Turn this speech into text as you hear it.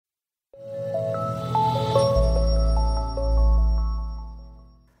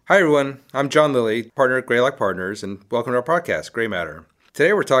Hi, everyone. I'm John Lilly, partner at Greylock Partners, and welcome to our podcast, Greymatter.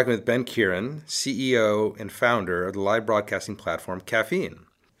 Today, we're talking with Ben Keighran, CEO and founder of the live broadcasting platform Caffeine.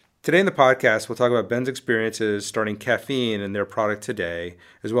 Today in the podcast, we'll talk about Ben's experiences starting Caffeine and their product today,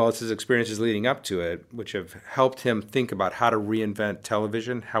 as well as his experiences leading up to it, which have helped him think about how to reinvent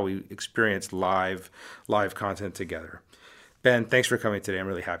television, how we experience live content together. Ben, thanks for coming today. I'm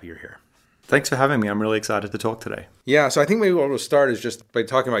really happy you're here. Thanks for having me. I'm really excited to talk today. Yeah, so I think maybe what we'll start is just by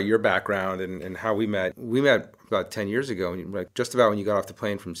talking about your background and how we met. We met about 10 years ago, like just about when you got off the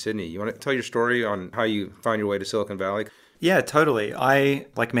plane from Sydney. You want to tell your story on how you found your way to Silicon Valley? Yeah, totally. I,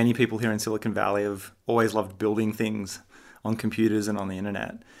 like many people here in Silicon Valley, have always loved building things on computers and on the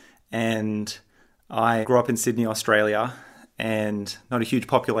internet. And I grew up in Sydney, Australia, and not a huge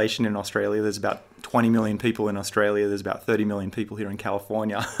population in Australia. There's about 20 million people in Australia. There's about 30 million people here in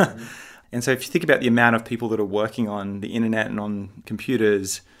California. Mm-hmm. And so if you think about the amount of people that are working on the internet and on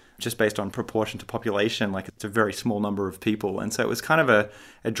computers, just based on proportion to population, like it's a very small number of people. And so it was kind of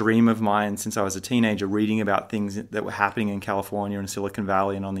a dream of mine since I was a teenager, reading about things that were happening in California and Silicon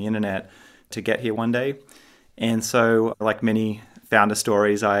Valley and on the internet to get here one day. And so like many founder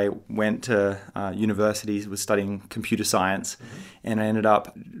stories, I went to university, was studying computer science, and I ended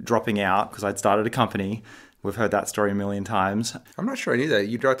up dropping out because I'd started a company. We've heard that story a million times. I'm not sure I knew that.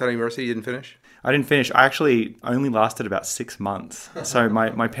 You dropped out of university, you didn't finish? I didn't finish. I actually only lasted about 6 months. So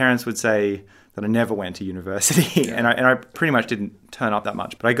my parents would say that I never went to university, and I pretty much didn't turn up that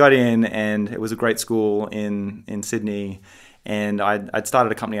much. But I got in, and it was a great school in Sydney, and I'd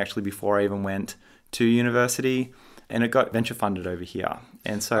started a company actually before I even went to university, and it got venture funded over here.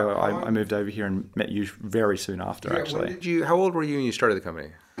 And so I moved over here and met you very soon after, actually. How old were you when you started the company?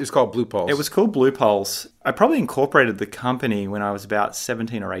 It was called Blue Pulse. It was called Blue Pulse. I probably incorporated the company when I was about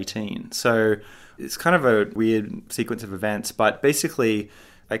 17 or 18. So it's kind of a weird sequence of events, but basically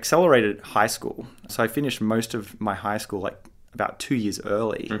I accelerated high school. So I finished most of my high school like about 2 years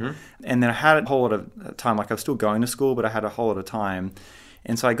early. Mm-hmm. And then I had a whole lot of time, like I was still going to school, but I had a whole lot of time.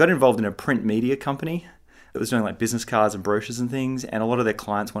 And so I got involved in a print media company that was doing like business cards and brochures and things. And a lot of their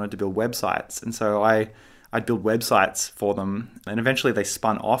clients wanted to build websites. And so I'd build websites for them, and eventually they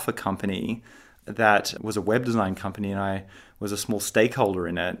spun off a company that was a web design company, and I was a small stakeholder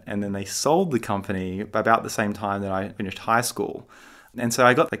in it, and then they sold the company about the same time that I finished high school. And so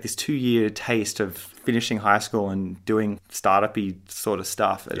I got like this 2-year taste of finishing high school and doing startup-y sort of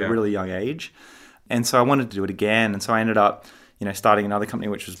stuff at a really young age. And so I wanted to do it again, and so I ended up starting another company,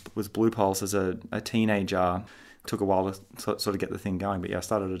 which was Blue Pulse as a teenager. Took a while to sort of get the thing going. But yeah, I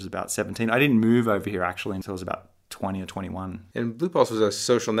started at about 17. I didn't move over here actually until I was about 20 or 21. And Blue Pulse was a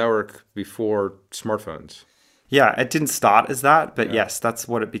social network before smartphones. Yeah, it didn't start as that, but yes, that's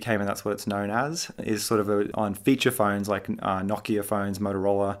what it became, and that's what it's known as, is sort of on feature phones like Nokia phones,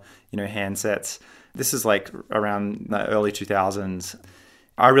 Motorola, handsets. This is like around the early 2000s.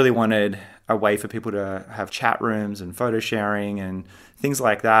 I really wanted a way for people to have chat rooms and photo sharing and things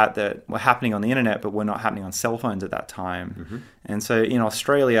like that were happening on the internet, but were not happening on cell phones at that time. Mm-hmm. And so in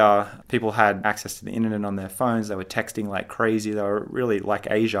Australia, people had access to the internet on their phones. They were texting like crazy. They were really, like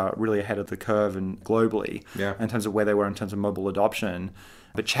Asia, really ahead of the curve and globally in terms of where they were in terms of mobile adoption.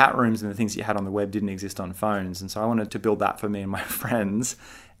 But chat rooms and the things you had on the web didn't exist on phones. And so I wanted to build that for me and my friends.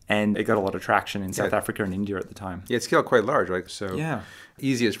 And it got a lot of traction in South Africa and India at the time. Yeah, it scaled quite large, right? So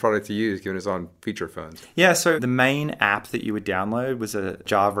easiest product to use given it's on feature phones. Yeah, so the main app that you would download was a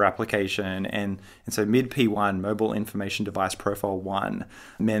Java application. And so MID-P1, Mobile Information Device Profile 1,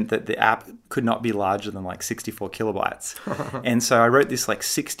 meant that the app could not be larger than like 64 kilobytes. And so I wrote this like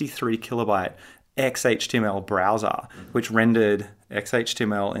 63 kilobyte XHTML browser, which rendered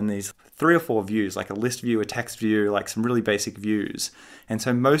XHTML in these 3 or 4 views, like a list view, a text view, like some really basic views. And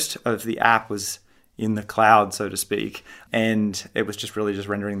so most of the app was in the cloud, so to speak. And it was just really just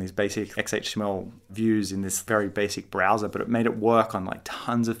rendering these basic XHTML views in this very basic browser, but it made it work on like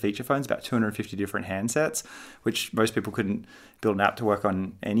tons of feature phones, about 250 different handsets, which most people couldn't build an app to work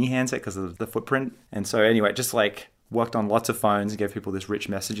on any handset because of the footprint. And so anyway, it just like worked on lots of phones and gave people this rich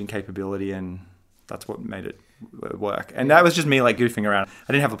messaging capability, and that's what made it work. And that was just me like goofing around.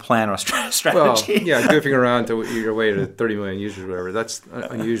 I didn't have a plan or a strategy. Well, yeah, goofing around to your way to 30 million users or whatever. That's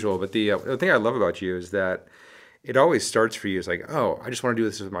unusual. But the thing I love about you is that it always starts for you as like, oh, I just want to do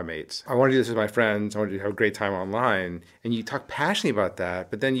this with my mates. I want to do this with my friends. I want to have a great time online. And you talk passionately about that,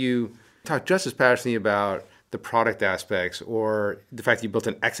 but then you talk just as passionately about the product aspects or the fact that you built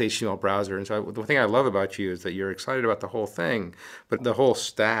an XHTML browser. And so the thing I love about you is that you're excited about the whole thing, but the whole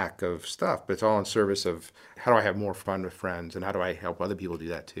stack of stuff, but it's all in service of how do I have more fun with friends and how do I help other people do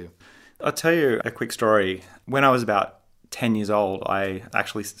that too? I'll tell you a quick story. When I was about 10 years old, I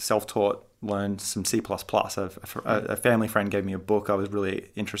actually self-taught, learned some C++. A family friend gave me a book. I was really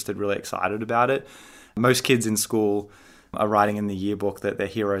interested, really excited about it. Most kids in school are writing in the yearbook that their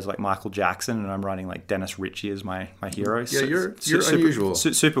heroes like Michael Jackson, and I'm writing like Dennis Ritchie as my hero. Yeah, you're unusual.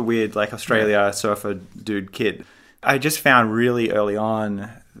 Super weird, like Australia surfer dude kid. I just found really early on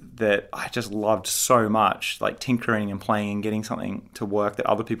that I just loved so much, like tinkering and playing and getting something to work that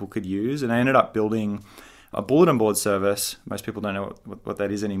other people could use. And I ended up building a bulletin board service. Most people don't know what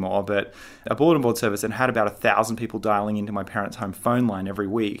that is anymore, but a bulletin board service that had about 1,000 people dialing into my parents' home phone line every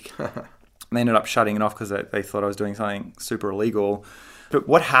week. They ended up shutting it off because they thought I was doing something super illegal. But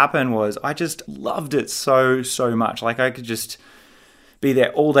what happened was I just loved it so much. Like I could just be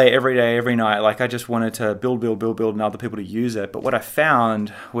there all day, every night. Like I just wanted to build and other people to use it. But what I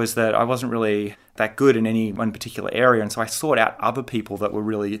found was that I wasn't really that good in any one particular area. And so I sought out other people that were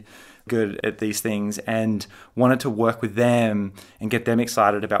really good at these things and wanted to work with them and get them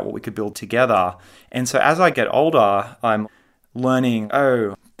excited about what we could build together. And so as I get older, I'm learning,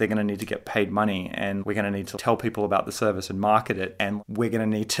 they're going to need to get paid money, and we're going to need to tell people about the service and market it, and we're going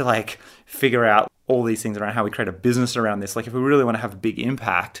to need to like figure out all these things around how we create a business around this. Like if we really want to have a big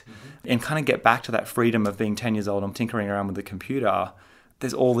impact and kind of get back to that freedom of being 10 years old and tinkering around with the computer,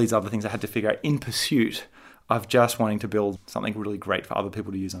 there's all these other things I had to figure out in pursuit of just wanting to build something really great for other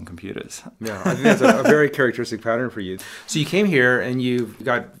people to use on computers. Yeah, I think that's a very characteristic pattern for you. So you came here and you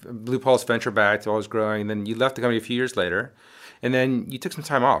got Blue Pulse venture backed, always growing, and then you left the company a few years later, and then you took some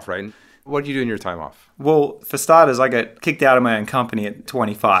time off, right? What did you do in your time off? Well, for starters, I got kicked out of my own company at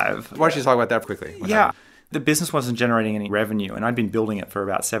 25. Why don't you talk about that quickly? What happened? The business wasn't generating any revenue, and I'd been building it for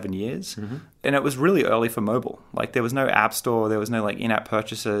about 7 years. Mm-hmm. And it was really early for mobile. Like there was no app store, there was no like in-app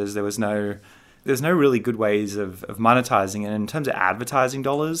purchases, there's no really good ways of monetizing it. In terms of advertising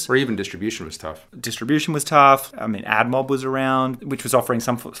dollars, or even distribution was tough. Distribution was tough. I mean, AdMob was around, which was offering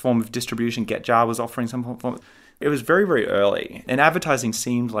some form of distribution. GetJar was offering some form. It was very, very early. And advertising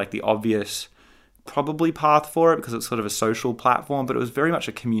seemed like the obvious probably path for it because it's sort of a social platform, but it was very much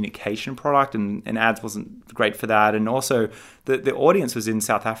a communication product, and ads wasn't great for that. And also the audience was in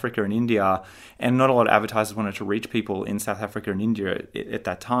South Africa and India, and not a lot of advertisers wanted to reach people in South Africa and India at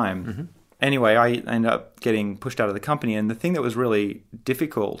that time. Mm-hmm. Anyway, I ended up getting pushed out of the company, and the thing that was really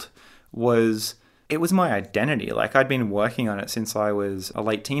difficult was it was my identity. Like I'd been working on it since I was a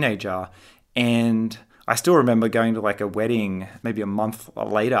late teenager, and I still remember going to like a wedding maybe a month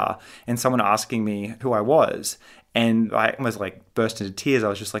later and someone asking me who I was. And I almost like burst into tears. I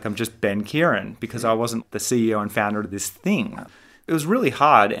was just like, I'm just Ben Keighran, because I wasn't the CEO and founder of this thing. It was really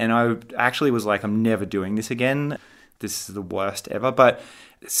hard. And I actually was like, I'm never doing this again. This is the worst ever. But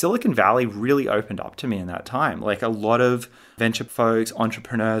Silicon Valley really opened up to me in that time. Like a lot of venture folks,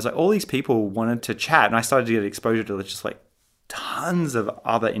 entrepreneurs, like all these people wanted to chat. And I started to get exposure to just like tons of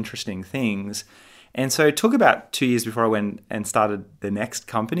other interesting things. And so it took about 2 years before I went and started the next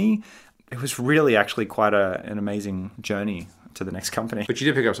company. It was really actually quite an amazing journey to the next company. But you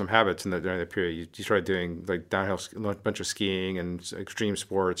did pick up some habits during that period. You started doing like downhill, a bunch of skiing and extreme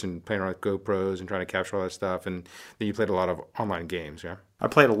sports and playing around with GoPros and trying to capture all that stuff. And then you played a lot of online games, yeah? I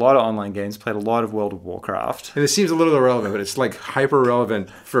played a lot of online games, played a lot of World of Warcraft. And it seems a little irrelevant, but it's like hyper relevant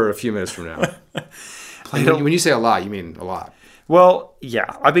for a few minutes from now. When you say a lot, you mean a lot. Well,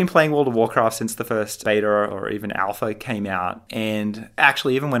 yeah, I've been playing World of Warcraft since the first beta or even alpha came out. And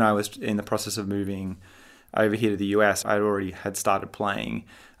actually, even when I was in the process of moving over here to the US, I already had started playing.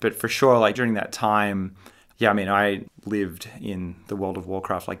 But for sure, like during that time, yeah, I mean, I lived in the World of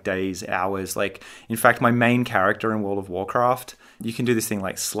Warcraft like days, hours. Like, in fact, my main character in World of Warcraft, you can do this thing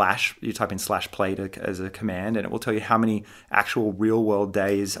like you type in /play as a command, and it will tell you how many actual real world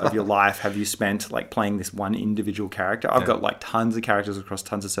days of your life have you spent like playing this one individual character. I've got like tons of characters across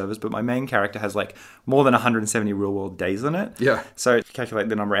tons of servers, but my main character has like more than 170 real world days in it. Yeah. So if you calculate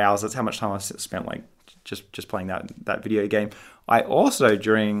the number of hours, that's how much time I spent like just playing that video game. I also,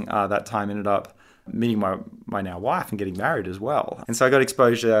 during that time, ended up meeting my now wife and getting married as well. And so I got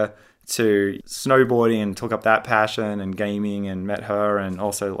exposure to snowboarding and took up that passion, and gaming, and met her, and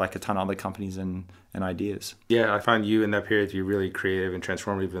also like a ton of other companies and ideas. Yeah, I found you in that period to be really creative and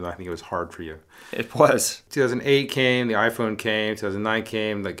transformative, and I think it was hard for you. It was. 2008 came, the iPhone came, 2009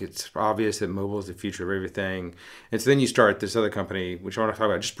 came, like it's obvious that mobile is the future of everything. And so then you start this other company, which I want to talk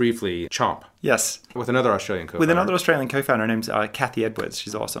about just briefly, Chomp. Yes. With another Australian co-founder. With another Australian co-founder. Her name's Kathy Edwards.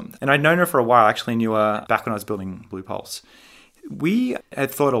 She's awesome. And I'd known her for a while. I actually knew her back when I was building Blue Pulse. We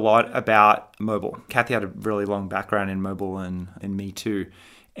had thought a lot about mobile. Kathy had a really long background in mobile, and me too.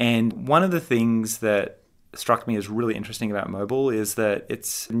 And one of the things that struck me as really interesting about mobile is that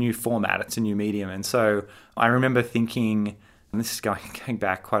it's a new format, it's a new medium. And so I remember thinking, and this is going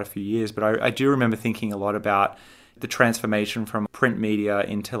back quite a few years, but I do remember thinking a lot about the transformation from print media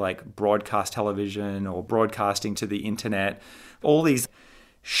into like broadcast television or broadcasting to the internet, all these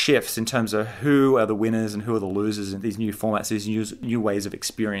shifts in terms of who are the winners and who are the losers in these new formats, these new ways of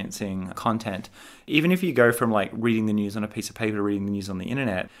experiencing content. Even if you go from like reading the news on a piece of paper to reading the news on the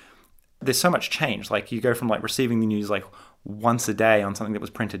internet, there's so much change. Like you go from like receiving the news like once a day on something that was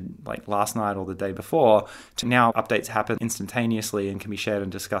printed like last night or the day before to now updates happen instantaneously and can be shared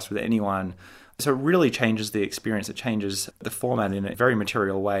and discussed with anyone. So it really changes the experience. It changes the format in a very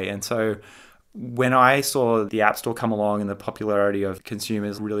material way. And so when I saw the App Store come along and the popularity of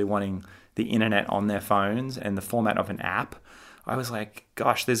consumers really wanting the internet on their phones and the format of an app, I was like,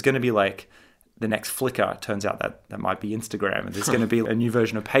 gosh, there's going to be like the next Flickr. Turns out that might be Instagram. And there's going to be a new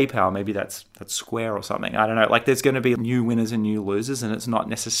version of PayPal. Maybe that's Square or something. I don't know. Like there's going to be new winners and new losers, and it's not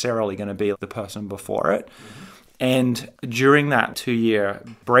necessarily going to be the person before it. Mm-hmm. And during that 2-year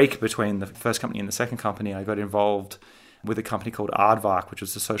break between the first company and the second company, I got involved with a company called Aardvark, which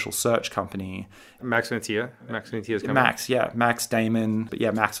was a social search company. Max Mantia. Max Mantia's company. Max Damon. But yeah,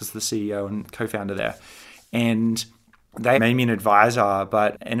 Max was the CEO and co-founder there. And they made me an advisor,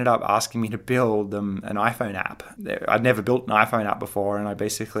 but ended up asking me to build them an iPhone app. I'd never built an iPhone app before, and I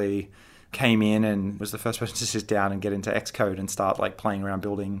basically came in and was the first person to sit down and get into Xcode and start like playing around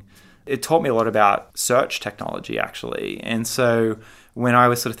building. It taught me a lot about search technology, actually. And so when I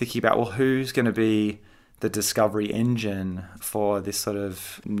was sort of thinking about, well, who's going to be the discovery engine for this sort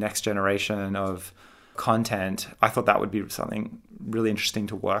of next generation of content, I thought that would be something really interesting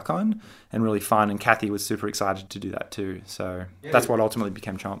to work on and really fun. And Kathy was super excited to do that too. So that's what ultimately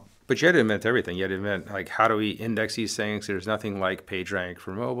became Chomp. But you had to invent everything. You had to invent, like, how do we index these things? There's nothing like PageRank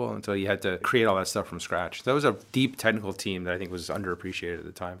for mobile until you had to create all that stuff from scratch. That was a deep technical team that I think was underappreciated at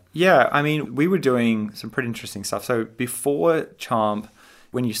the time. Yeah, I mean, we were doing some pretty interesting stuff. So before Chomp,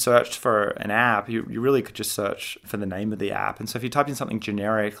 when you searched for an app, you really could just search for the name of the app. And so if you typed in something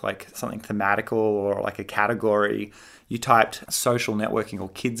generic, like something thematical or like a category, you typed social networking or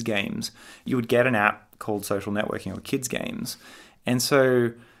kids games, you would get an app called social networking or kids games. And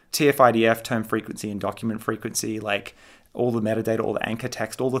so TF-IDF, term frequency and document frequency, like all the metadata, all the anchor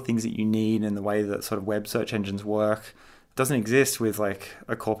text, all the things that you need in the way that sort of web search engines work doesn't exist with like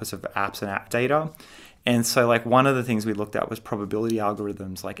a corpus of apps and app data. And so like one of the things we looked at was probability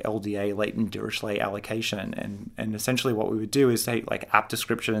algorithms like LDA, latent Dirichlet allocation. And essentially what we would do is take like app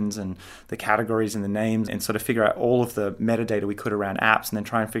descriptions and the categories and the names and sort of figure out all of the metadata we could around apps and then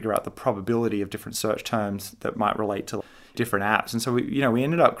try and figure out the probability of different search terms that might relate to different apps. And so we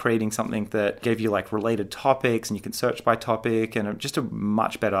ended up creating something that gave you like related topics and you can search by topic and just a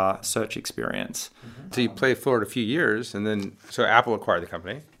much better search experience. Mm-hmm. So you played forward a few years and then, so Apple acquired the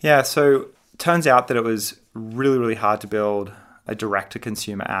company. Yeah, so turns out that it was really, really hard to build a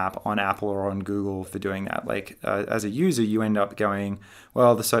direct-to-consumer app on Apple or on Google for doing that. Like, as a user, you end up going,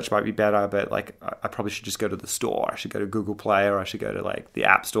 well, the search might be better, but like, I probably should just go to the store. I should go to Google Play, or I should go to like the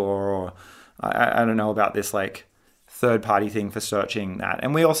App Store, or I don't know about this like third-party thing for searching that.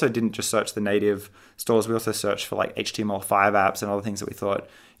 And we also didn't just search the native stores. We also searched for like HTML5 apps and other things that we thought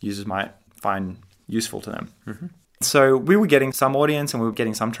users might find useful to them. Mm-hmm. So we were getting some audience and we were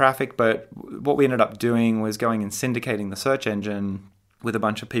getting some traffic, but what we ended up doing was going and syndicating the search engine with a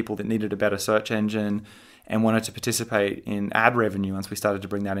bunch of people that needed a better search engine and wanted to participate in ad revenue once we started to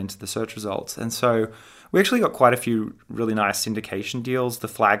bring that into the search results. And so we actually got quite a few really nice syndication deals. The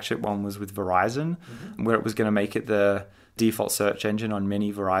flagship one was with Verizon, mm-hmm. where it was going to make it the default search engine on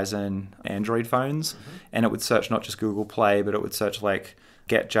many Verizon Android phones. Mm-hmm. And it would search not just Google Play, but it would search like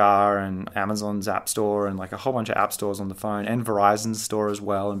GetJar and Amazon's App Store and like a whole bunch of app stores on the phone and Verizon's store as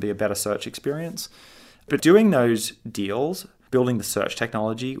well and be a better search experience. But doing those deals, building the search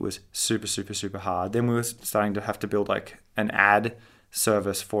technology was super, super, super hard. Then we were starting to have to build like an ad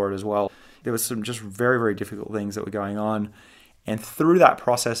service for it as well. There was some just very, very difficult things that were going on. And through that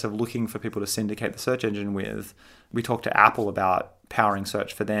process of looking for people to syndicate the search engine with, we talked to Apple about powering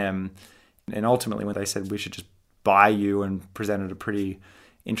search for them. And ultimately when they said we should just buy you and presented a pretty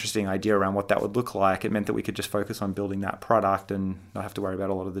interesting idea around what that would look like, it meant that we could just focus on building that product and not have to worry about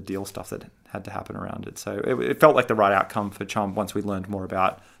a lot of the deal stuff that had to happen around it. So it felt like the right outcome for Chomp once we learned more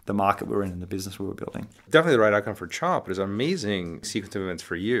about the market we were in and the business we were building. Definitely the right outcome for Chomp. It was an amazing sequence of events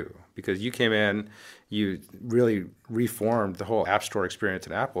for you because you came in, you really reformed the whole App Store experience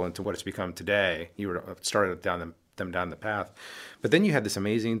at Apple into what it's become today. You were started down the path. But then you had this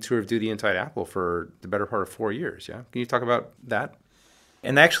amazing tour of duty inside Apple for the better part of 4 years, yeah? Can you talk about that?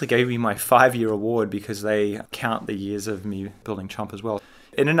 And they actually gave me my 5-year award because they count the years of me building Chomp as well.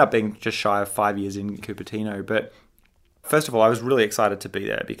 It ended up being just shy of 5 years in Cupertino. But first of all, I was really excited to be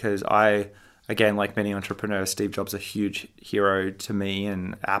there because again, like many entrepreneurs, Steve Jobs is a huge hero to me,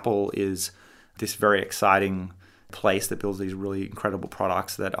 and Apple is this very exciting place that builds these really incredible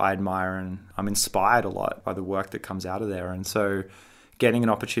products that I admire, and I'm inspired a lot by the work that comes out of there. And so getting an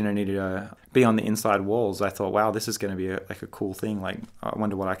opportunity to be on the inside walls, I thought, wow, this is going to be a cool thing. Like, I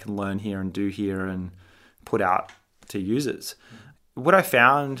wonder what I can learn here and do here and put out to users. What I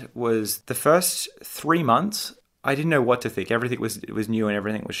found was the first 3 months, I didn't know what to think. Everything was new and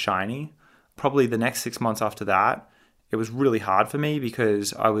everything was shiny. Probably the next 6 months after that, it was really hard for me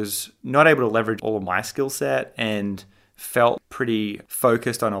because I was not able to leverage all of my skill set and felt pretty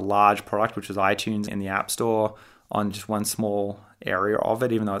focused on a large product, which was iTunes in the App Store, on just one small area of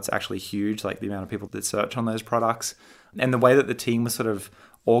it, even though it's actually huge, like the amount of people that search on those products. And the way that the team was sort of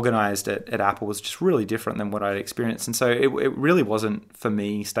organized at Apple was just really different than what I'd experienced. And so it really wasn't for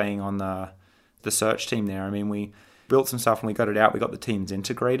me staying on the search team there. I mean, we built some stuff and we got it out, we got the teams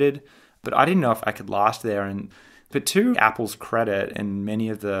integrated, but I didn't know if I could last there. But to Apple's credit and many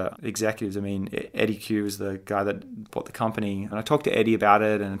of the executives, I mean, Eddie Q is the guy that bought the company. And I talked to Eddie about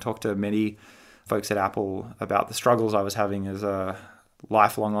it, and I talked to many folks at Apple about the struggles I was having as a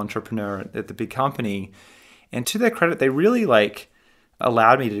lifelong entrepreneur at the big company. And to their credit, they really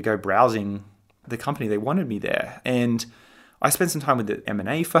allowed me to go browsing the company. They wanted me there. And I spent some time with the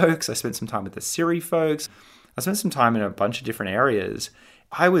M&A folks. I spent some time with the Siri folks. I spent some time in a bunch of different areas.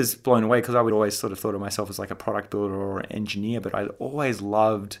 I was blown away because I would always sort of thought of myself as like a product builder or an engineer, but I'd always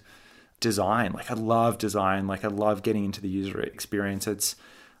loved design. I love design. I love getting into the user experience.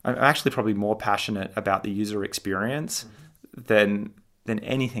 I'm actually probably more passionate about the user experience than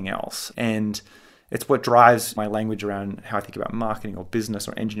anything else. And it's what drives my language around how I think about marketing or business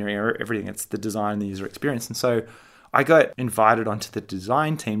or engineering or everything. It's the design and the user experience. And so I got invited onto the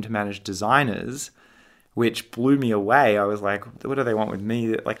design team to manage designers, which blew me away. I was like, what do they want with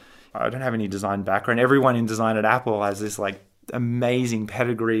me? I don't have any design background. Everyone in design at Apple has this amazing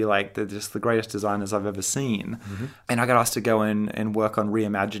pedigree. They're just the greatest designers I've ever seen. Mm-hmm. And I got asked to go in and work on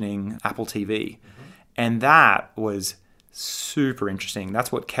reimagining Apple TV. Mm-hmm. And that was super interesting.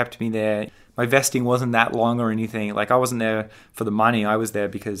 That's what kept me there. My vesting wasn't that long or anything. I wasn't there for the money. I was there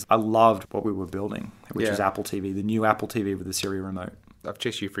because I loved what we were building, which was Apple TV, the new Apple TV with the Siri remote. I've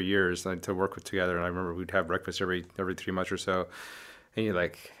chased you for years to work with together, and I remember we'd have breakfast every 3 months or so, and you're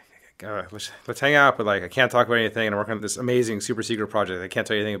like, let's hang out, but I can't talk about anything, and I'm working on this amazing super secret project. I can't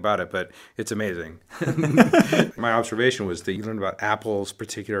tell you anything about it, but it's amazing. My observation was that you learned about Apple's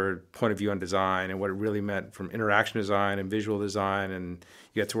particular point of view on design and what it really meant from interaction design and visual design, and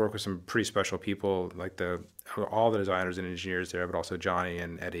you got to work with some pretty special people, all the designers and engineers there, but also Johnny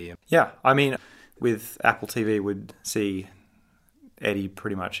and Eddie. Yeah, I mean, with Apple TV, we'd see Eddie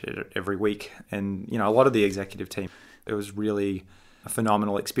pretty much every week, and a lot of the executive team. It was really a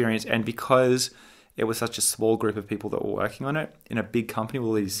phenomenal experience, and because it was such a small group of people that were working on it in a big company with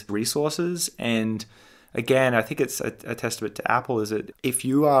all these resources, and again, I think it's a testament to Apple, is that if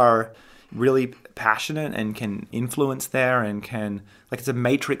you are really passionate and can influence there and can, it's a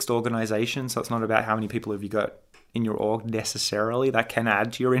matrixed organization, so it's not about how many people have you got in your org necessarily. That can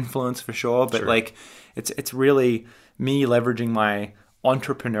add to your influence for sure, but sure. It's really me leveraging my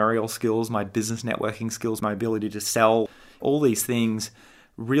entrepreneurial skills, my business networking skills, my ability to sell, all these things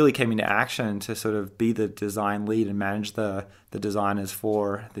really came into action to sort of be the design lead and manage the designers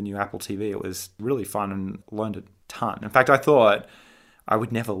for the new Apple TV. It was really fun and learned a ton. In fact, I thought I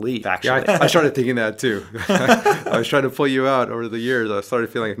would never leave, actually. Yeah, I started thinking that too. I was trying to pull you out over the years. I started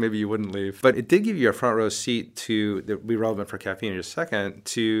feeling like maybe you wouldn't leave. But it did give you a front row seat that will be relevant for Caffeine in a second,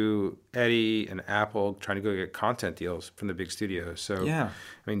 to Eddie and Apple trying to go get content deals from the big studios. So, yeah.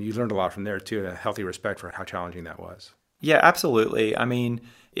 I mean, you learned a lot from there too, and a healthy respect for how challenging that was. Yeah, absolutely. I mean,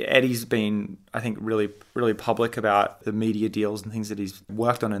 Eddie's been, I think, really, really public about the media deals and things that he's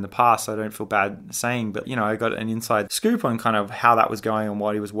worked on in the past. So I don't feel bad saying, but, I got an inside scoop on kind of how that was going and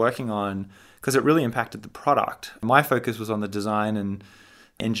what he was working on, because it really impacted the product. My focus was on the design and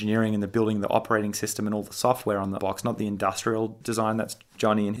engineering and the building the operating system and all the software on the box, not the industrial design. That's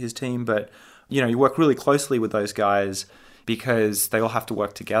Johnny and his team. But, you work really closely with those guys because they all have to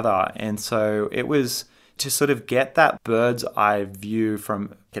work together. And so it was to sort of get that bird's eye view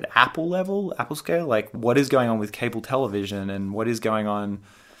from an Apple level, Apple scale, what is going on with cable television and what is going on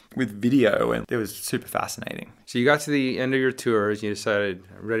with video. And it was super fascinating. So you got to the end of your tours and you decided,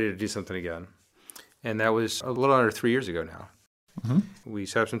 I'm ready to do something again. And that was a little under 3 years ago now. Mm-hmm. We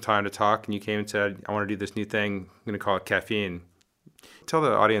set up some time to talk, and you came and said, I want to do this new thing. I'm going to call it Caffeine. Tell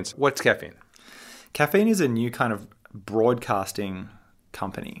the audience, what's Caffeine? Caffeine is a new kind of broadcasting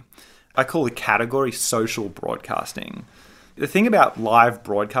company. I call the category social broadcasting. The thing about live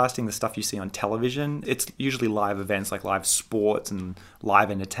broadcasting, the stuff you see on television, it's usually live events like live sports and live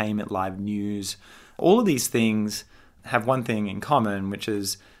entertainment, live news. All of these things have one thing in common, which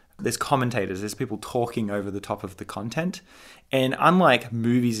is there's commentators, there's people talking over the top of the content. And unlike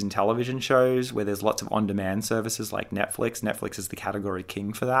movies and television shows where there's lots of on-demand services like Netflix is the category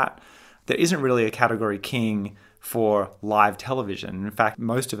king for that, there isn't really a category king for live television. In fact,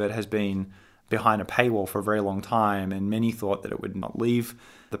 most of it has been behind a paywall for a very long time, and many thought that it would not leave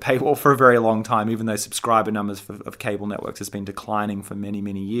the paywall for a very long time, even though subscriber numbers of cable networks has been declining for many,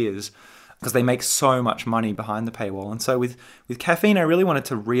 many years, because they make so much money behind the paywall. And so with Caffeine, I really wanted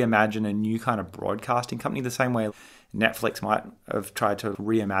to reimagine a new kind of broadcasting company, the same way Netflix might have tried to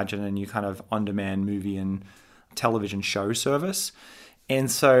reimagine a new kind of on-demand movie and television show service.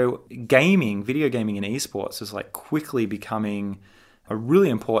 And so gaming, video gaming and esports is like quickly becoming a really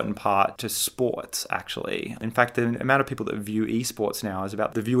important part to sports, actually. In fact, the amount of people that view esports now is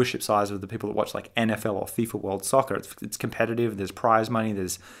about the viewership size of the people that watch like NFL or FIFA World Soccer. It's competitive. There's prize money.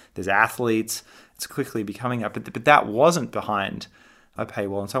 There's athletes. It's quickly becoming up. But that wasn't behind a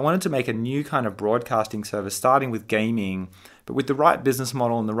paywall. And so I wanted to make a new kind of broadcasting service, starting with gaming, but with the right business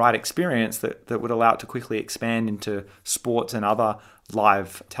model and the right experience that would allow it to quickly expand into sports and other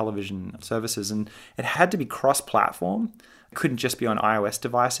live television services. And it had to be cross-platform. It couldn't just be on iOS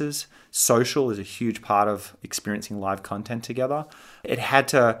devices. Social is a huge part of experiencing live content together. It had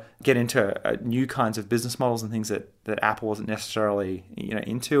to get into new kinds of business models and things that Apple wasn't necessarily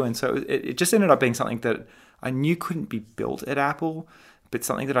into. And so it just ended up being something that I knew couldn't be built at Apple, but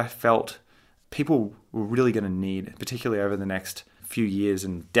something that I felt people were really going to need, particularly over the next few years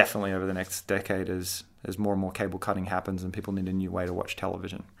and definitely over the next decade as more and more cable cutting happens and people need a new way to watch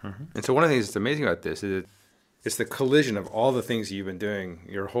television. Mm-hmm. And so one of the things that's amazing about this is it's the collision of all the things you've been doing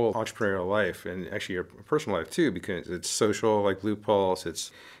your whole entrepreneurial life and actually your personal life too, because it's social like Blue Pulse,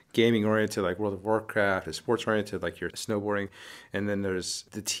 it's gaming oriented like World of Warcraft, it's sports oriented like your snowboarding, and then there's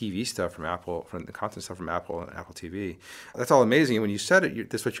the TV stuff from Apple, from the content stuff from Apple and Apple TV. That's all amazing. And when you said it,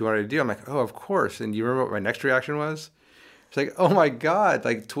 that's what you wanted to do. I'm like, oh, of course. And you remember what my next reaction was? It's like, oh my God,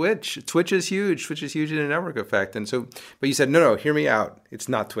 like Twitch is huge. Twitch is huge in a network effect. And so, but you said, no, hear me out. It's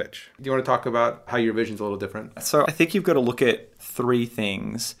not Twitch. Do you want to talk about how your vision's a little different? So I think you've got to look at three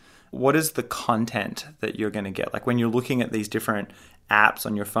things. What is the content that you're going to get? Like when you're looking at these different apps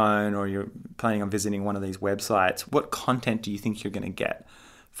on your phone or you're planning on visiting one of these websites, what content do you think you're going to get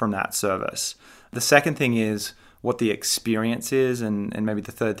from that service? The second thing is what the experience is. And maybe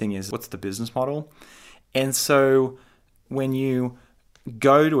the third thing is what's the business model? And so when you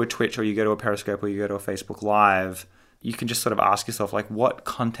go to a Twitch or you go to a Periscope or you go to a Facebook Live, you can just sort of ask yourself, like, what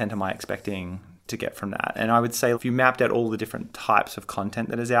content am I expecting to get from that? And I would say if you mapped out all the different types of content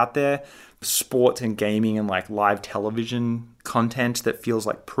that is out there, sports and gaming and like live television content that feels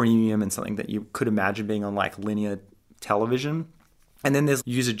like premium and something that you could imagine being on like linear television. And then there's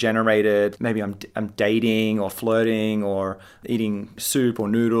user-generated, maybe I'm dating or flirting or eating soup or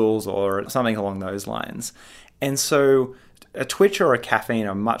noodles or something along those lines. And so a Twitch or a Caffeine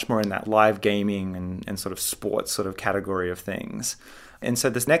are much more in that live gaming and sort of sports sort of category of things. And so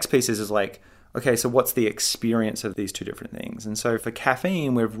this next piece is like, okay, so what's the experience of these two different things? And so for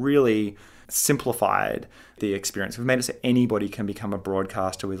Caffeine, we've really simplified the experience. We've made it so anybody can become a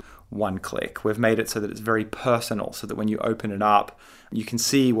broadcaster with one click. We've made it so that it's very personal, so that when you open it up, you can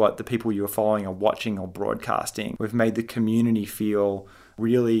see what the people you're following are watching or broadcasting. We've made the community feel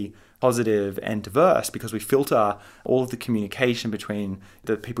really positive and diverse because we filter all of the communication between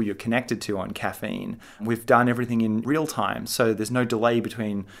the people you're connected to on Caffeine. We've done everything in real time, so there's no delay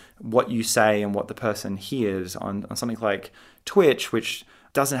between what you say and what the person hears on something like Twitch, which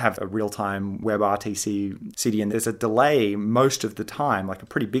doesn't have a real-time WebRTC CDN. There's a delay most of the time, like a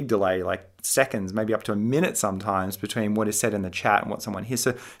pretty big delay, like seconds, maybe up to a minute sometimes, between what is said in the chat and what someone hears.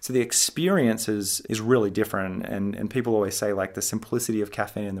 So the experience is really different. And people always say like the simplicity of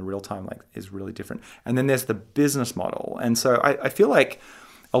Caffeine in the real-time like is really different. And then there's the business model. And so I feel like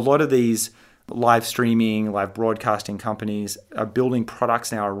a lot of these live streaming, live broadcasting companies are building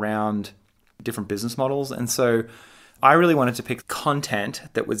products now around different business models. And so I really wanted to pick content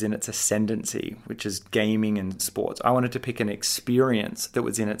that was in its ascendancy, which is gaming and sports. I wanted to pick an experience that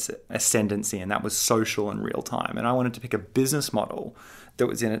was in its ascendancy, and that was social and real time. And I wanted to pick a business model that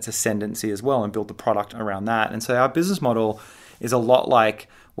was in its ascendancy as well and build the product around that. And so our business model is a lot like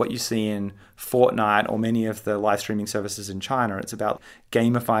what you see in Fortnite or many of the live streaming services in China. It's about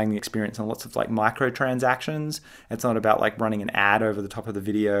gamifying the experience and lots of like microtransactions. It's not about like running an ad over the top of the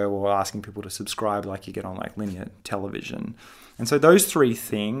video or asking people to subscribe like you get on like linear television. And so those three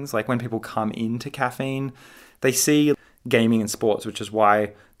things, like when people come into Caffeine, they see gaming and sports, which is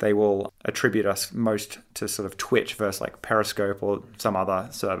why they will attribute us most to sort of Twitch versus like Periscope or some other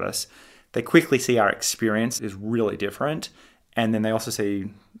service. They quickly see our experience is really different. And then they also see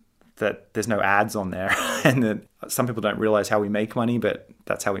that there's no ads on there and that some people don't realize how we make money, but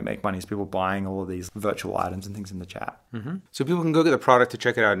that's how we make money is people buying all of these virtual items and things in the chat. Mm-hmm. So people can go get the product to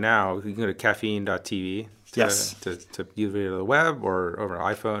check it out now. You can go to caffeine.tv to view it on the web or over an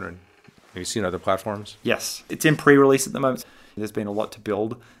iPhone or maybe see on other platforms. Yes. It's in pre-release at the moment. There's been a lot to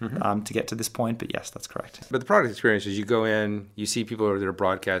build to get to this point, but yes, that's correct. But the product experience is you go in, you see people that are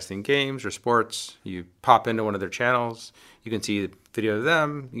broadcasting games or sports, you pop into one of their channels, you can see the video of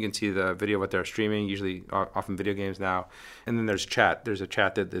them, you can see the video of what they're streaming, usually often video games now. And then there's chat. There's a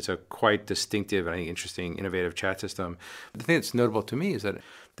chat that is a quite distinctive and I think interesting, innovative chat system. The thing that's notable to me is that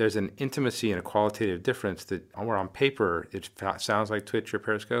there's an intimacy and a qualitative difference that where on paper it sounds like Twitch or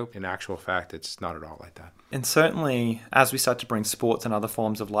Periscope. In actual fact, it's not at all like that. And certainly as we start to bring sports and other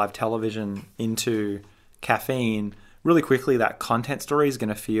forms of live television into Caffeine, really quickly that content story is going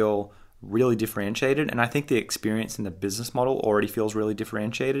to feel really differentiated. And I think the experience in the business model already feels really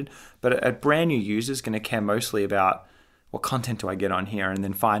differentiated. But a brand new user is going to care mostly about what content do I get on here and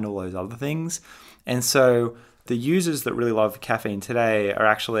then find all those other things. And so the users that really love Caffeine today are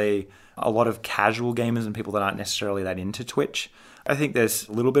actually a lot of casual gamers and people that aren't necessarily that into Twitch. I think there's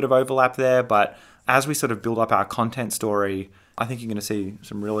a little bit of overlap there, but as we sort of build up our content story, I think you're going to see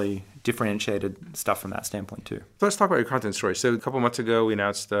some really differentiated stuff from that standpoint too. Let's talk about your content story. So a couple months ago, we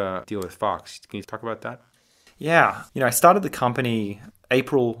announced a deal with Fox. Can you talk about that? Yeah. I started the company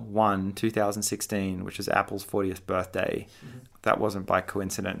April 1, 2016, which is Apple's 40th birthday. Mm-hmm. That wasn't by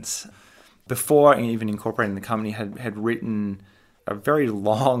coincidence. Before even incorporating the company, had written a very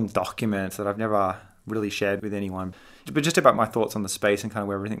long document that I've never really shared with anyone, but just about my thoughts on the space and kind of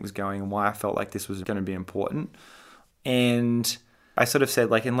where everything was going and why I felt like this was going to be important. And I sort of said,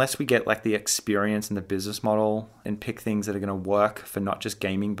 like, unless we get like the experience and the business model and pick things that are going to work for not just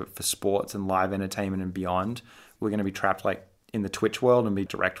gaming, but for sports and live entertainment and beyond, we're going to be trapped like in the Twitch world and be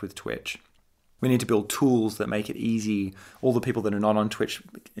direct with Twitch. We need to build tools that make it easy. All the people that are not on Twitch,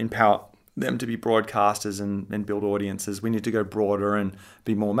 empower them to be broadcasters and build audiences. We need to go broader and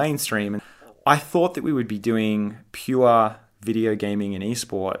be more mainstream. And I thought that we would be doing pure video gaming and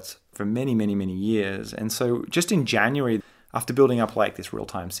esports for many, many, many years. And so just in January, after building up like this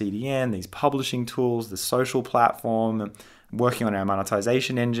real-time CDN, these publishing tools, the social platform, working on our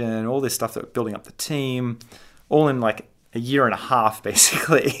monetization engine, all this stuff that building up the team, all in like a year and a half,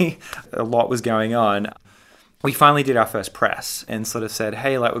 basically, a lot was going on. We finally did our first press and sort of said,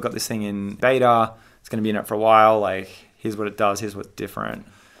 hey, like we've got this thing in beta. It's going to be in it for a while. Like, here's what it does. Here's what's different.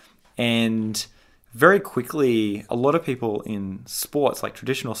 And very quickly, a lot of people in sports, like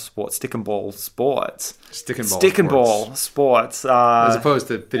traditional sports, stick and ball sports. Stick and ball sports. As opposed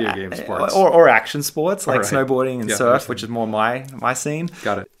to video game sports. Or action sports, like right. Snowboarding and surf, which is more my scene.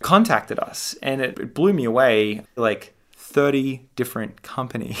 Got it. Contacted us. And it blew me away. Like 30 different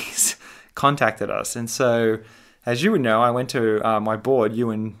companies contacted us. And so, as you would know, I went to my board, you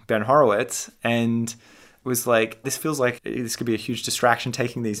and Ben Horowitz, and was like, this feels like this could be a huge distraction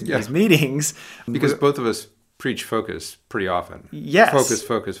taking these meetings. Because both of us preach focus pretty often. Yes.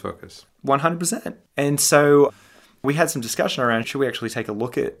 Focus. 100%. And so we had some discussion around, should we actually take a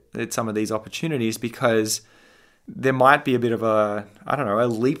look at some of these opportunities, because there might be a bit of a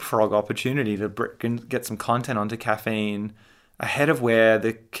leapfrog opportunity to get some content onto Caffeine ahead of where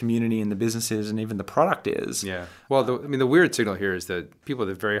the community and the businesses and even the product is. Yeah. Well, the weird signal here is that people at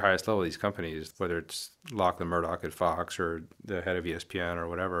the very highest level of these companies, whether it's Lachlan Murdoch at Fox or the head of ESPN or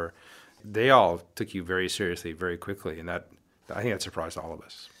whatever, they all took you very seriously very quickly. And that, I think that surprised all of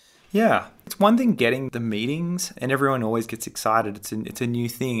us. Yeah. It's one thing getting the meetings, and everyone always gets excited. It's a new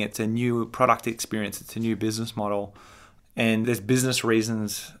thing. It's a new product experience. It's a new business model. And there's business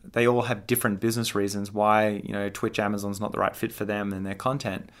reasons. They all have different business reasons why, Twitch, Amazon's not the right fit for them and their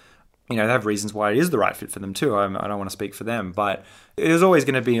content. They have reasons why it is the right fit for them too. I don't want to speak for them, but there's always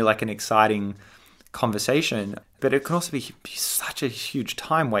going to be like an exciting conversation. But it can also be such a huge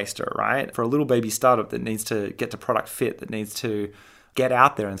time waster, right? For a little baby startup that needs to get to product fit, that needs to get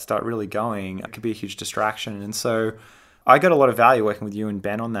out there and start really going, it could be a huge distraction. And so I got a lot of value working with you and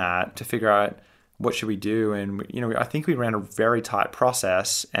Ben on that to figure out what should we do. And, I think we ran a very tight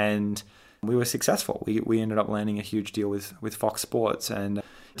process, and we were successful. We ended up landing a huge deal with Fox Sports and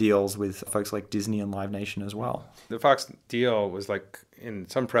deals with folks like Disney and Live Nation as well. The Fox deal was like, in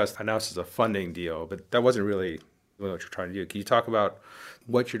some press, announced as a funding deal, but that wasn't really what you're trying to do. Can you talk about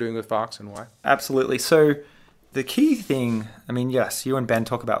what you're doing with Fox and why? Absolutely. So the key thing, I mean, yes, you and Ben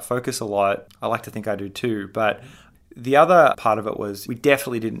talk about focus a lot. I like to think I do too. But the other part of it was we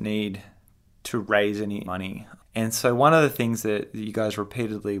definitely didn't need to raise any money. And so one of the things that you guys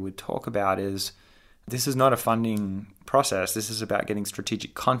repeatedly would talk about is this is not a funding process. This is about getting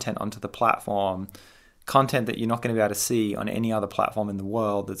strategic content onto the platform, content that you're not going to be able to see on any other platform in the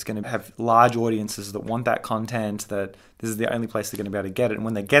world, that's going to have large audiences that want that content, that this is the only place they're going to be able to get it. And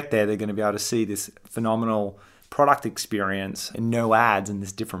when they get there, they're going to be able to see this phenomenal product experience and no ads and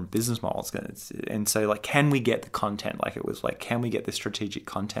this different business models. And so like, can we get the content? Like it was like, can we get the strategic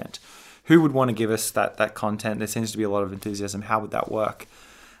content? Who would want to give us that content? There seems to be a lot of enthusiasm. How would that work?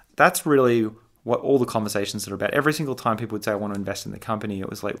 That's really what all the conversations are about. Every single time people would say, I want to invest in the company, it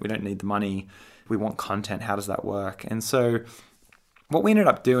was like, we don't need the money. We want content. How does that work? And so what we ended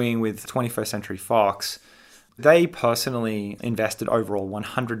up doing with 21st Century Fox, they personally invested overall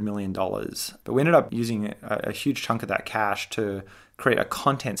 $100 million. But we ended up using a huge chunk of that cash to create a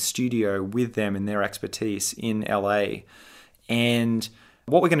content studio with them and their expertise in LA. And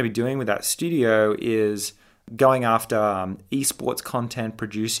what we're going to be doing with that studio is going after esports content,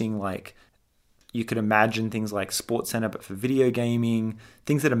 producing like, you could imagine things like SportsCenter, but for video gaming,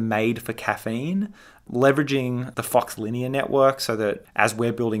 things that are made for Caffeine, leveraging the Fox linear network so that as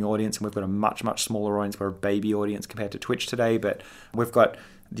we're building audience, and we've got a much, much smaller audience, we're a baby audience compared to Twitch today, but we've got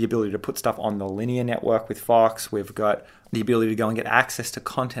the ability to put stuff on the linear network with Fox. We've got the ability to go and get access to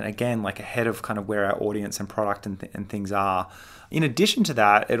content, again, like ahead of kind of where our audience and product and things are. In addition to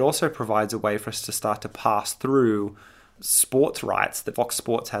that, it also provides a way for us to start to pass through sports rights that Fox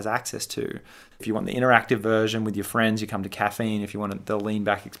Sports has access to. If you want the interactive version with your friends, you come to Caffeine. If you want the lean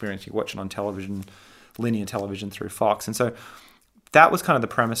back experience, you watch it on television, linear television through Fox. And so that was kind of the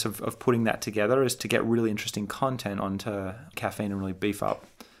premise of putting that together, is to get really interesting content onto Caffeine and really beef up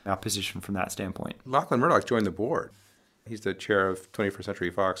our position from that standpoint. Lachlan Murdoch joined the board. He's the chair of 21st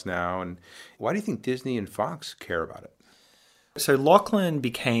Century Fox now. And why do you think Disney and Fox care about it? So Lachlan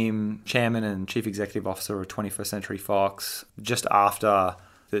became chairman and chief executive officer of 21st Century Fox just after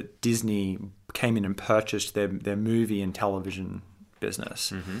that Disney came in and purchased their movie and television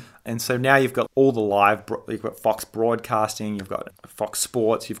business. Mm-hmm. And so now you've got all the live, you've got Fox Broadcasting, you've got Fox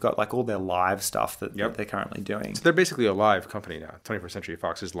Sports, you've got like all their live stuff that they're currently doing. So they're basically a live company now. 21st Century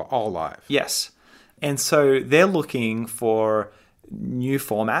Fox is all live. Yes. And so they're looking for new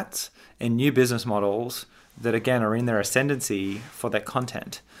formats and new business models that, again, are in their ascendancy for their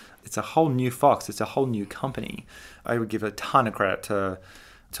content. It's a whole new Fox. It's a whole new company. I would give a ton of credit to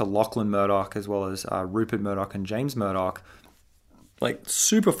Lachlan Murdoch as well as Rupert Murdoch and James Murdoch. Like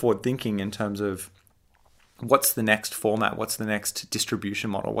super forward thinking in terms of what's the next format, what's the next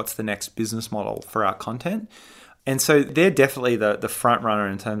distribution model, what's the next business model for our content. And so they're definitely the front runner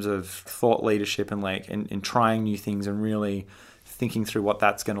in terms of thought leadership and like in trying new things and really thinking through what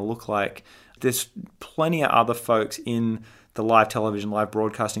that's going to look like. There's plenty of other folks in the live television, live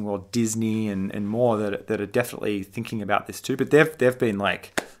broadcasting world, Disney and more that are definitely thinking about this too. But they've been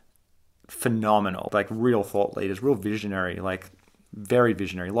like phenomenal, like real thought leaders, real visionary, like very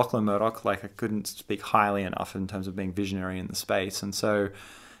visionary. Lachlan Murdoch, like I couldn't speak highly enough in terms of being visionary in the space. And so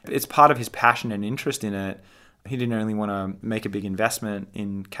it's part of his passion and interest in it. He didn't only want to make a big investment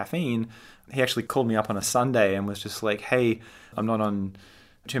in Caffeine. He actually called me up on a Sunday and was just like, hey, I'm not on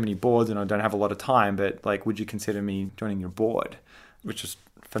too many boards and I don't have a lot of time, but like, would you consider me joining your board? Which is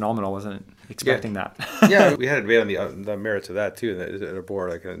phenomenal. Wasn't expecting that. Yeah, we had a debate on the merits of that too. At a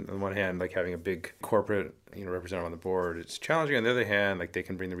board, like on one hand, like having a big corporate, representative on the board, it's challenging. On the other hand, like they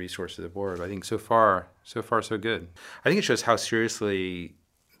can bring the resources to the board. I think so far so good. I think it shows how seriously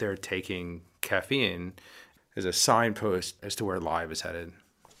they're taking Caffeine as a signpost as to where live is headed.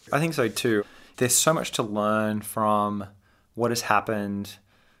 I think so too. There's so much to learn from what has happened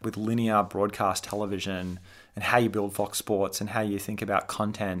with linear broadcast television and how you build Fox Sports and how you think about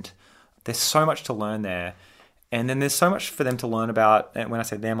content. There's so much to learn there. And then there's so much for them to learn about, and when I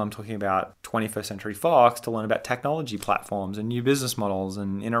say them, I'm talking about 21st Century Fox, to learn about technology platforms and new business models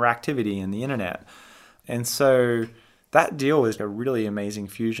and interactivity and the internet. And so that deal was a really amazing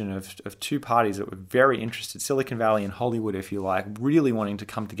fusion of two parties that were very interested, Silicon Valley and Hollywood, if you like, really wanting to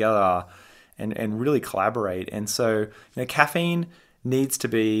come together and really collaborate. And so, Caffeine needs to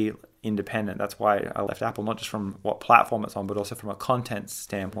be independent. That's why I left Apple, not just from what platform it's on, but also from a content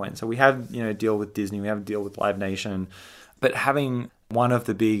standpoint. So we have, a deal with Disney, we have a deal with Live Nation. But having one of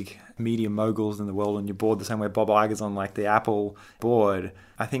the big media moguls in the world on your board, the same way Bob Iger's on like the Apple board,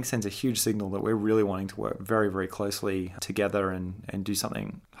 I think sends a huge signal that we're really wanting to work very, very closely together and do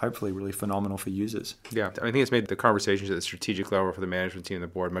something hopefully really phenomenal for users. Yeah, I think it's made the conversations at the strategic level for the management team and the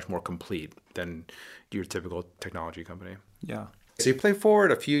board much more complete than your typical technology company. Yeah. So you play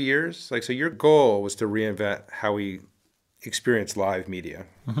forward a few years. Like, so your goal was to reinvent how we experience live media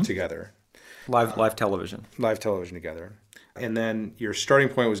together. Live television. Live television together. And then your starting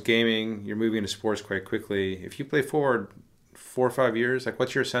point was gaming. You're moving into sports quite quickly. If you play forward 4 or 5 years, like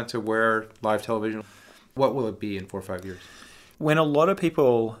what's your sense of where live television, what will it be in 4 or 5 years? When a lot of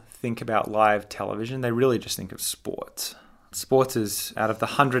people think about live television, they really just think of sports. Sports is, out of the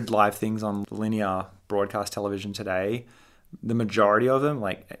 100 live things on linear broadcast television today, the majority of them,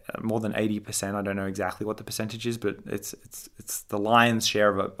 like more than 80%, I don't know exactly what the percentage is, but it's the lion's share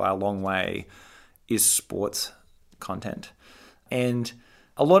of it by a long way, is sports content. And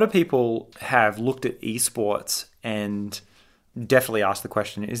a lot of people have looked at esports and definitely asked the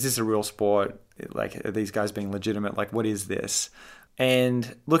question, is this a real sport? Like, are these guys being legitimate? Like, what is this?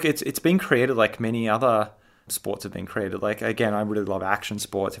 And look, it's been created like many other sports have been created. Like, again, I really love action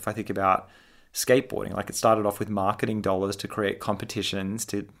sports. If I think about skateboarding, like it started off with marketing dollars to create competitions,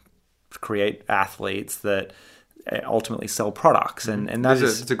 to create athletes that ultimately sell products, and that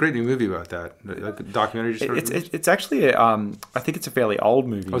it's a great new movie about that, like a documentary. It's actually I think it's a fairly old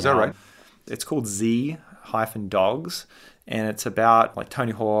movie. Oh, is that right? It's called Z-Dogs, and it's about like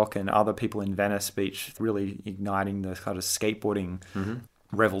Tony Hawk and other people in Venice Beach really igniting the kind of skateboarding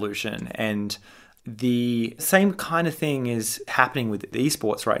revolution. And the same kind of thing is happening with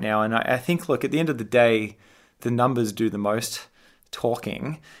esports right now. And I think, look, at the end of the day, the numbers do the most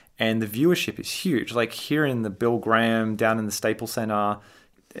talking, and the viewership is huge. Like here in the Bill Graham, down in the Staples Center,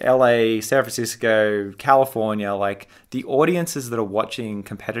 LA, San Francisco, California, like the audiences that are watching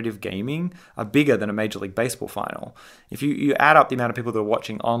competitive gaming are bigger than a Major League Baseball final. If you add up the amount of people that are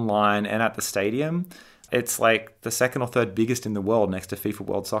watching online and at the stadium, it's like the second or third biggest in the world next to FIFA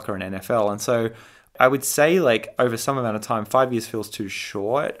World Soccer and NFL. And so I would say, like, over some amount of time, 5 years feels too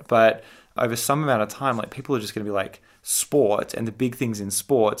short, but over some amount of time, like, people are just going to be like, sport, and the big things in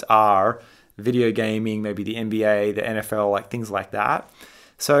sports are video gaming, maybe the NBA, the NFL, like things like that.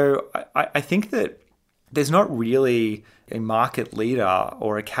 So I think that there's not really a market leader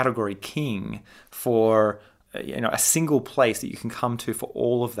or a category king for a single place that you can come to for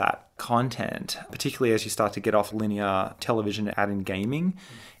all of that content, particularly as you start to get off linear television and add in gaming.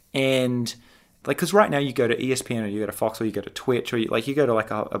 And like, because right now you go to ESPN or you go to Fox or you go to Twitch or you go to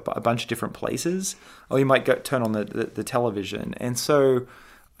like a bunch of different places, or you might turn on the television. And so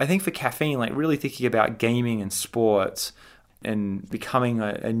I think for Caffeine, like really thinking about gaming and sports and becoming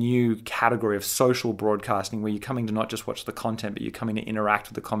a new category of social broadcasting where you're coming to not just watch the content, but you're coming to interact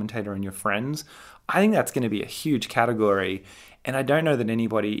with the commentator and your friends, I think that's going to be a huge category. And I don't know that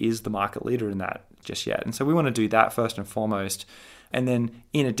anybody is the market leader in that just yet. And so we want to do that first and foremost. And then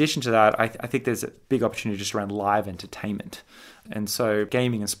in addition to that, I think there's a big opportunity just around live entertainment. And so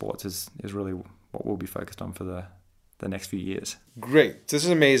gaming and sports is really what we'll be focused on for the next few years. Great. This is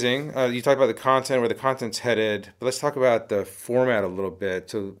amazing. You talked about the content, where the content's headed, but let's talk about the format a little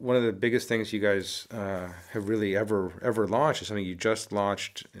bit. So one of the biggest things you guys have really ever launched is something you just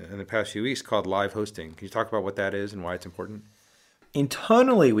launched in the past few weeks called live hosting. Can you talk about what that is and why it's important?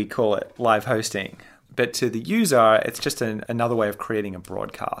 Internally, we call it live hosting. But to the user, it's just another way of creating a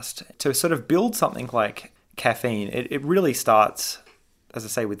broadcast. To sort of build something like Caffeine, it really starts, as I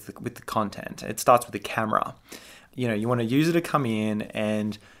say, with the content. It starts with the camera. You want a user to come in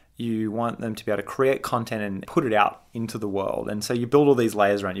and you want them to be able to create content and put it out into the world. And so you build all these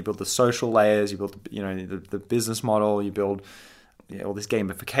layers around. You build the social layers, you build the business model, you build all this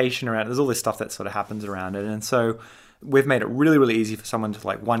gamification around it. There's all this stuff that sort of happens around it. And so we've made it really, really easy for someone to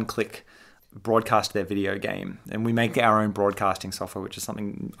like one-click broadcast their video game. And we make our own broadcasting software, which is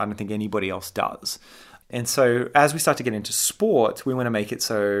something I don't think anybody else does. And so as we start to get into sports, we want to make it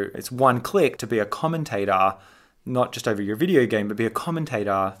so it's one click to be a commentator, not just over your video game, but be a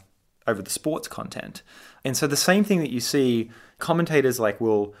commentator over the sports content. And so the same thing that you see, commentators like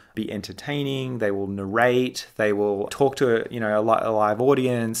will be entertaining, they will narrate, they will talk to a live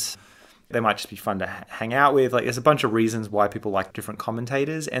audience. They might just be fun to hang out with. Like, there's a bunch of reasons why people like different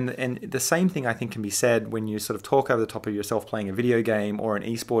commentators. And the same thing I think can be said when you sort of talk over the top of yourself playing a video game or an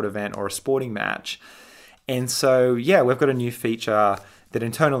esport event or a sporting match. And so, yeah, we've got a new feature that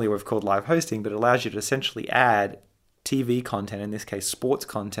internally we've called live hosting, but it allows you to essentially add TV content, in this case sports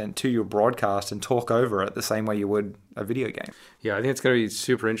content, to your broadcast and talk over it the same way you would a video game. Yeah, I think it's going to be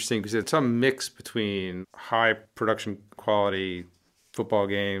super interesting because it's some mix between high production quality football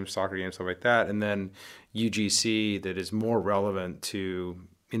games, soccer games, stuff like that, and then UGC that is more relevant to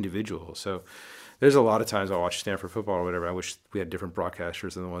individuals. So there's a lot of times I'll watch Stanford football or whatever. I wish we had different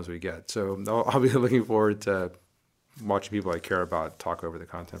broadcasters than the ones we get. So I'll be looking forward to watching people I care about talk over the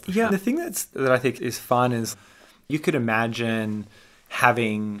content. Yeah, sure. The thing that I think is fun is you could imagine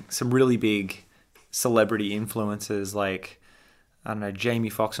having some really big celebrity influences like, I don't know, Jamie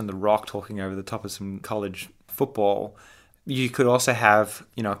Foxx and The Rock talking over the top of some college football. You could also have,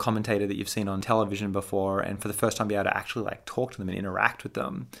 a commentator that you've seen on television before and for the first time be able to actually like talk to them and interact with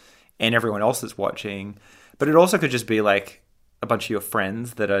them and everyone else that's watching. But it also could just be like a bunch of your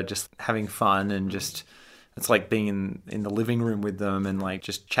friends that are just having fun and just, it's like being in the living room with them and like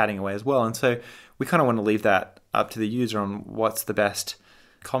just chatting away as well. And so we kind of want to leave that up to the user on what's the best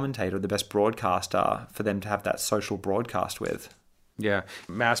commentator, the best broadcaster for them to have that social broadcast with. Yeah.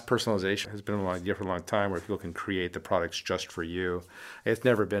 Mass personalization has been a long time where people can create the products just for you. It's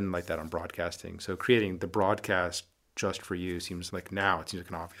never been like that on broadcasting. So creating the broadcast just for you seems like now it seems like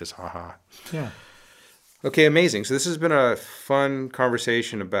an obvious aha. Yeah. Okay, amazing. So this has been a fun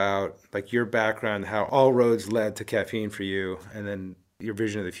conversation about like your background, how all roads led to Caffeine for you, and then your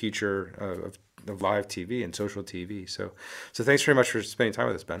vision of the future of live TV and social TV. So thanks very much for spending time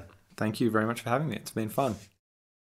with us, Ben. Thank you very much for having me. It's been fun.